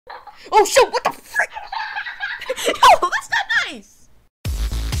Oh shoot! What the frick? Oh, that's not nice.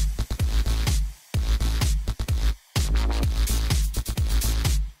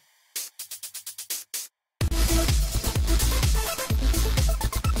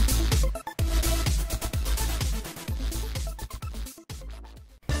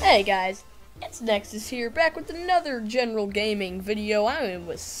 Hey guys, it's Nexus here, back with another general gaming video. I'm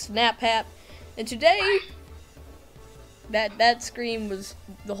with SnapHap, and today, that scream was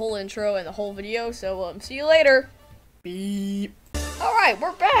the whole intro and the whole video, so see you later. Beep. Alright,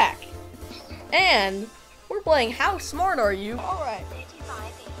 we're back, and we're playing How Smart Are You? Alright,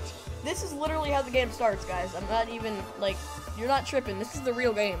 this is literally how the game starts, guys. I'm not even, like, you're not tripping, this is the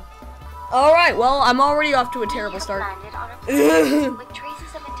real game. Alright, well, I'm already off to a terrible start.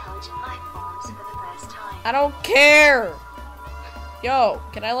 I don't care! Yo,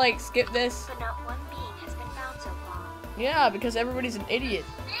 can I, like, skip this? But not one being has been found so far. Yeah, because everybody's an idiot.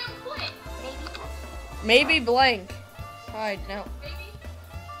 Maybe. Maybe blank. Alright, now. Maybe?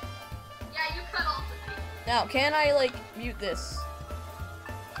 Yeah, you cut off the thing. Now, can I, like, mute this?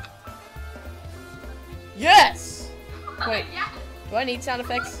 Yes! Wait, Yeah. do I need sound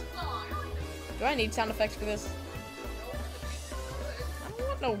effects? Do I need sound effects for this? I don't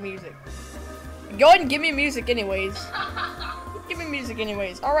want no music. Go ahead and give me music anyways. Give me music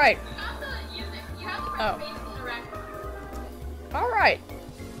anyways. Alright. You have to press space and direct. Alright.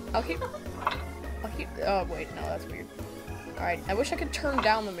 I'll keep, oh wait, no, that's weird. Alright, I wish I could turn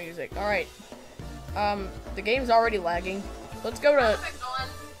down the music. Alright. The game's already lagging. Let's go to,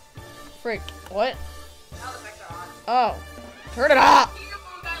 frick, what? Oh, turn it off!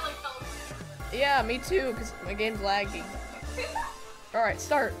 Yeah, me too, because my game's lagging. Alright,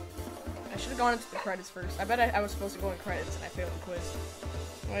 start. I should have gone into the credits first. I bet I was supposed to go in credits and I failed the quiz.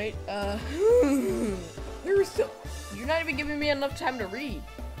 Wait, you're not even giving me enough time to read.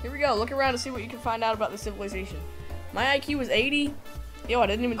 Here we go, look around and see what you can find out about the civilization. My IQ was 80. Yo, I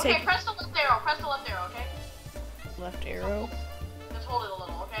didn't even take. Okay, press the left arrow, okay? Left arrow? Just hold it a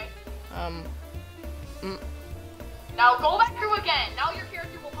little, okay? Now Now go back through again. Now your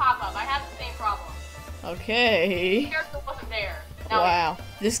character will pop up. I had the same problem. Okay. Your character wasn't there. Now wow.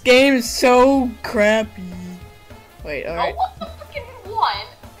 This game is so crappy. Wait, alright. Oh, what the freaking one?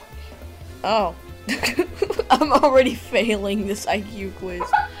 Oh. I'm already failing this IQ quiz.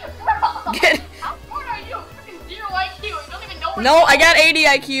 Get How smart are you? Freaking 0 IQ. You don't even know where No, I got 80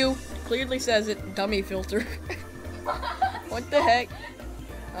 IQ. Clearly says it. Dummy filter. What the heck?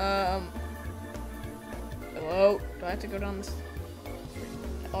 Hello? Do I have to go down this?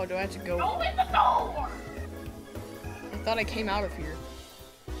 Oh, do I have to go? Go in the door! I thought I came out of here.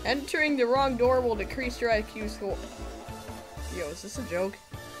 Entering the wrong door will decrease your IQ score. Yo, is this a joke?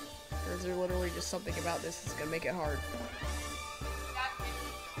 Or is there literally just something about this that's gonna make it hard?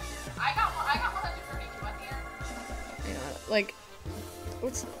 I got 132 at the end. Yeah, like,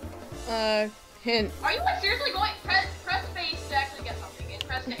 what's, hint. Are you like seriously going? Press space to actually get something, and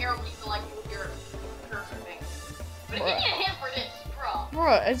press the arrow when you select with your cursor thing. But if you need a hint for this, bro.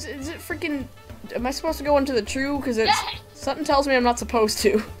 Bruh, is it freaking, am I supposed to go into the true? Cause it's, Yes! something tells me I'm not supposed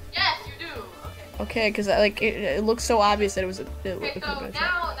to. Yes, you do. Okay. Okay, cause like, it looks so obvious that it was a, Okay, so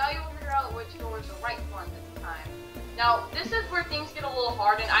now you will figure out which door is the right one this time. Now, this is where things get a little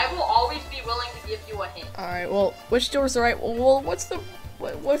hard, and I will always be willing to give you a hint. Alright, well, which door is the right, well, what's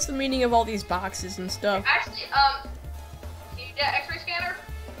the meaning of all these boxes and stuff? Actually, see that X-ray scanner?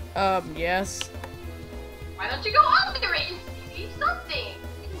 Yes. Why don't you go under it and see something?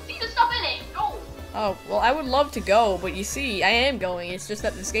 You can see the stuff in it. Go. Oh, well, I would love to go, but you see, I am going. It's just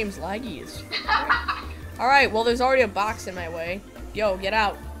that this game's laggy. Alright, well, there's already a box in my way. Yo, get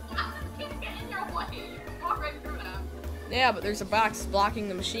out. Get in your way. You can walk right through them. Yeah, but there's a box blocking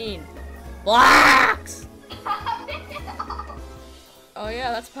the machine. Blocks! Oh,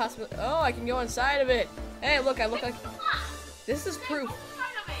 yeah, that's possible. Oh, I can go inside of it. Hey, look, I look like... This is proof.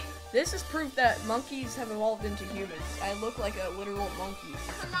 This is proof that monkeys have evolved into humans. I look like a literal monkey.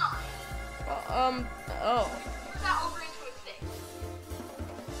 It's a 9. Oh. Put that over into a 6.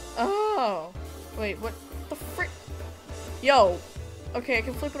 Oh. Wait, what the frick? Yo. Okay, I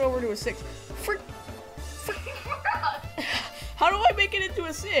can flip it over to a 6. Frick. How do I make it into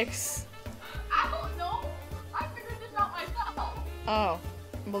a 6? I don't know. I figured this out myself. Oh.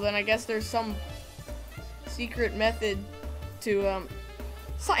 Well, then I guess there's some secret method to,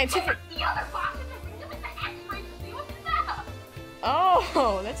 scientific. The other boxes are bringing in the X-ray to see what's in there.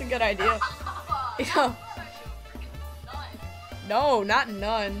 Oh, that's a good idea. Yeah. No, not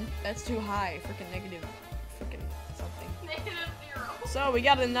none. That's too high. Freaking negative. Freaking something. -0. So we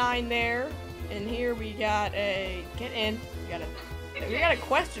got a 9 there, and here we got a get in. We got a We got a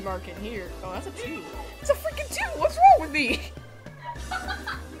question mark in here. Oh, that's a 2. It's a freaking 2! What's wrong with me?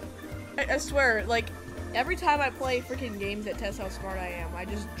 I swear, like, every time I play freaking games that test how smart I am, I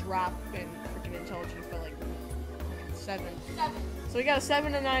just drop in freaking intelligence by like 7. So we got a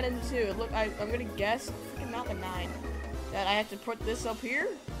 7, a 9, and a 2. Look, I'm gonna guess, freaking not the 9, that I have to put this up here.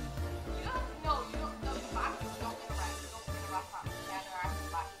 No, you don't. No, the boxes don't interact. You don't bring the rock boxes. Yeah, they're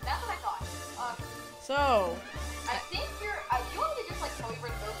actually boxes. That's what I thought. So. I think you're. You want me to just like tell you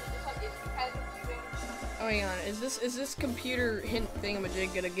where to go? So this one is kind of confusing. Oh, hang on. Is this computer hint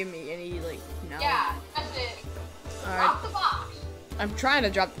thingamajig gonna give me any like no? Yeah, that's it. All Drop right. the box. I'm trying to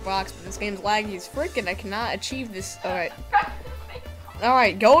drop the box, but this game's laggy as freaking. I cannot achieve this. All right. All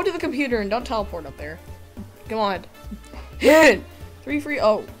right. Go to the computer and don't teleport up there. Come on. Hit 3 free.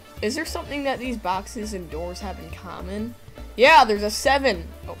 Oh, is there something that these boxes and doors have in common? Yeah, there's a 7.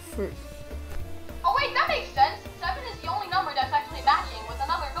 Oh, fruit. Oh wait, that makes sense. 7 is the only number that's actually matching with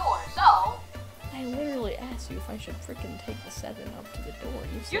another door. So. I literally asked you if I should freaking take the 7 up to the door.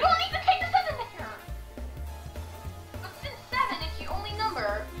 You don't need to take the 7 there. But since 7 is the only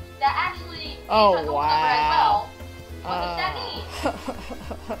number that actually is oh, a door wow. number as well, what does that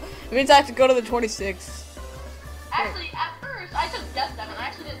mean? It means I have to go to the 26. Actually, at first, I just guessed 7. I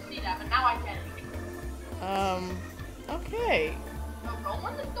actually didn't see that, but now I get it. Okay. So go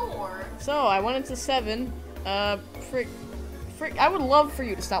in the door. So, I went into 7. Frick, I would love for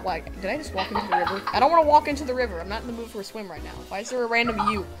you to stop lagging. Did I just walk into the river? I don't want to walk into the river. I'm not in the mood for a swim right now. Why is there a random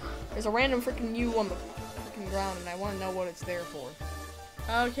U? There's a random freaking U on the freaking ground, and I want to know what it's there for.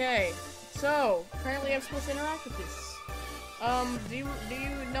 Okay. So, apparently I'm supposed to interact with this. Do you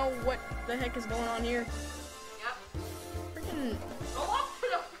know what the heck is going on here? Yep. Freaking, Go up to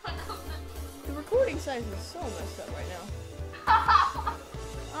the front of the recording size is so messed up right now.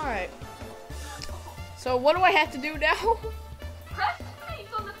 Alright. So what do I have to do now? Press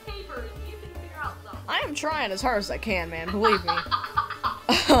space on the paper so you can figure out something. I am trying as hard as I can, man. Believe me.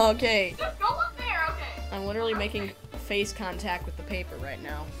 Okay. Just go up there, okay. I'm literally making face contact with the paper right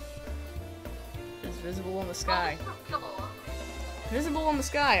now. It's visible in the sky. Visible in the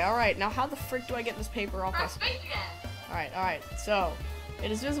sky. Alright, now how the frick do I get this paper off my... Press space again. Alright. So,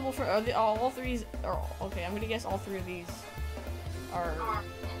 it is visible for all 3. Okay, I'm gonna guess all 3 of these are...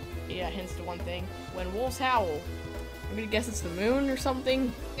 Yeah, hints to one thing. When wolves howl. I'm gonna guess it's the moon or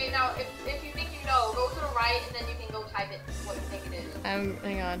something. Okay, now, if you think you know, go to the right and then you can go type it what you think it is.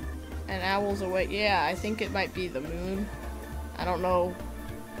 Hang on. And owls awake. Yeah, I think it might be the moon. I don't know.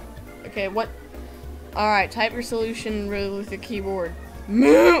 Okay, what? Alright, type your solution with the keyboard.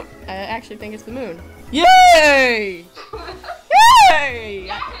 Moon! I actually think it's the moon. Yay! Yay!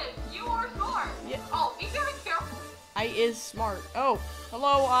 Yes, you are smart. Yeah. Oh, be very careful. IS SMERT. Oh,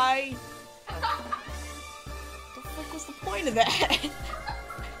 hello, I. The fuck was the point of that?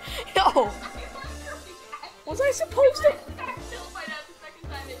 Yo! Was I supposed to?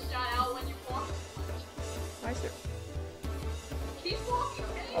 Why is there? Keep walking,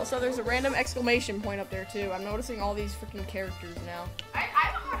 okay? Also, there's a random exclamation point up there too. I'm noticing all these freaking characters now. I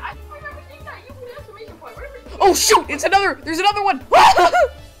never seen that. You put an exclamation point. Where did Oh shoot! It's another. There's another one.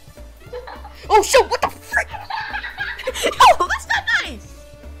 Oh shoot! What the frick? Yo, that's not nice.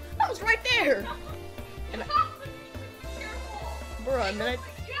 That was right there. And bruh, and then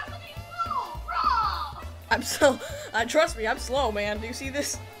You have to be slow, bro. I'm so. Trust me, I'm slow, man. Do you see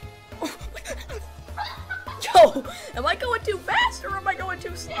this? Yo, am I going too fast or am I going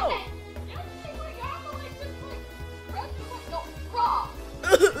too slow? You have to take like, you have to like just like press the button. No, bro.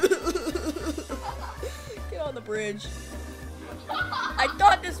 Get on the bridge. I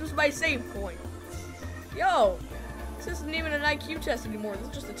thought this was my save point. Yo, this isn't even an IQ test anymore. This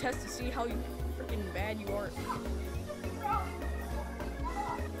is just a test to see how freaking bad you are.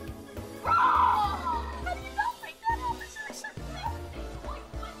 Bro! How do you not pick that up? Is there a certain thing?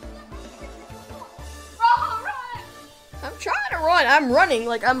 Bro, run! I'm trying to run. I'm running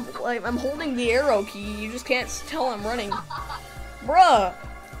like I'm holding the arrow key. You just can't tell I'm running. Bruh.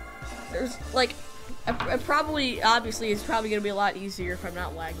 There's like obviously it's probably gonna be a lot easier if I'm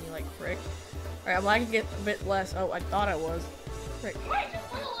not lagging like frick. Alright, I'm lagging it a bit less. Oh, I thought I was. Frick. Wait,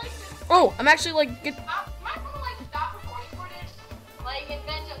 just wanna like this. Oh, I'm actually like You might wanna like stop recording for this, like, and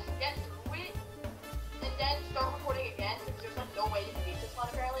then just get through it, and then start recording again, since there's like no way to beat this one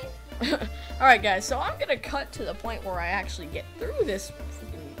apparently. Alright guys, so I'm gonna cut to the point where I actually get through this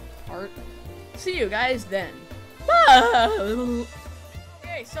freaking part. See you guys then. Bye!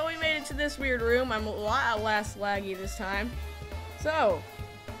 Okay, so we made it to this weird room. I'm a lot less laggy this time. So,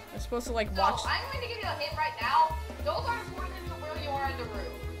 I'm supposed to like watch. So, I'm going to give you a hint right now. Those are the coordinates of where you are in the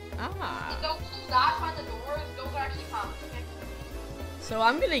room. Ah. Those little dots on the doors, those are actually comments, okay? So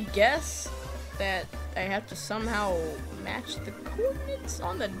I'm gonna guess that I have to somehow match the coordinates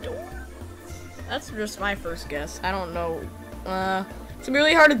on the door? That's just my first guess. I don't know. It's gonna be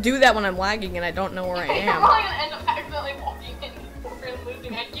really hard to do that when I'm lagging and I don't know where I You're am. probably gonna end up accidentally walking in and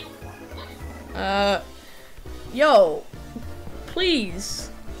losing at you. Yo, please,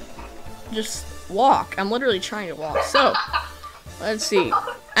 just walk. I'm literally trying to walk. So, let's see.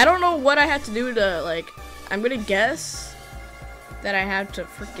 I don't know what I have to do to, like, I'm gonna guess that I have to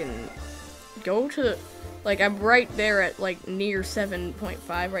freaking go to, like, I'm right there at, like, near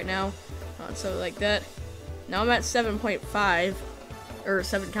 7.5 right now. So, like that. Now I'm at 7.5, or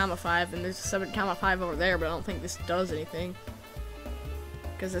 7,5, and there's a 7,5 over there, but I don't think this does anything.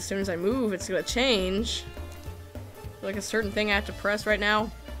 Because as soon as I move, it's gonna change. Like a certain thing I have to press right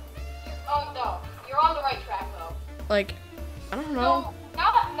now. Oh no, you're on the right track though. Like, I don't know. So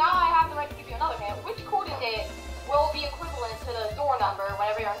now I have the right to give you another hint. Which coordinate will be equivalent to the door number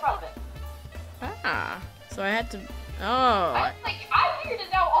whenever you're in front of it? Ah, so I had to. Oh. I figured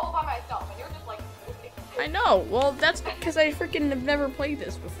it out all by myself, and you're just like. I know. Well, that's because I freaking have never played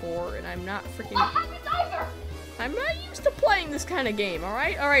this before, and I'm not freaking. I haven't either. I'm not used to playing this kind of game. All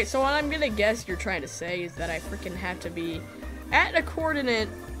right, all right. So what I'm gonna guess you're trying to say is that I freaking have to be at a coordinate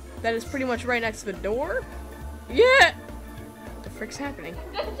that is pretty much right next to the door. Yeah. What the frick's happening?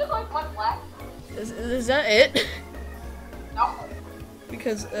 This is just like one flag. Is that it? No.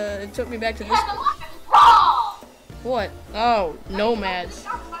 Because it took me back to You this. have to look. It's wrong. What? Oh, nomads.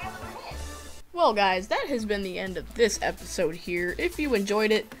 That's my other hint. Well, guys, that has been the end of this episode here. If you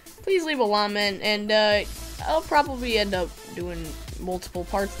enjoyed it, please leave a comment, and I'll probably end up doing multiple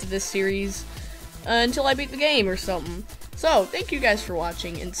parts to this series until I beat the game or something. So, thank you guys for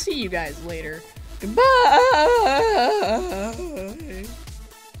watching, and see you guys later. Goodbye!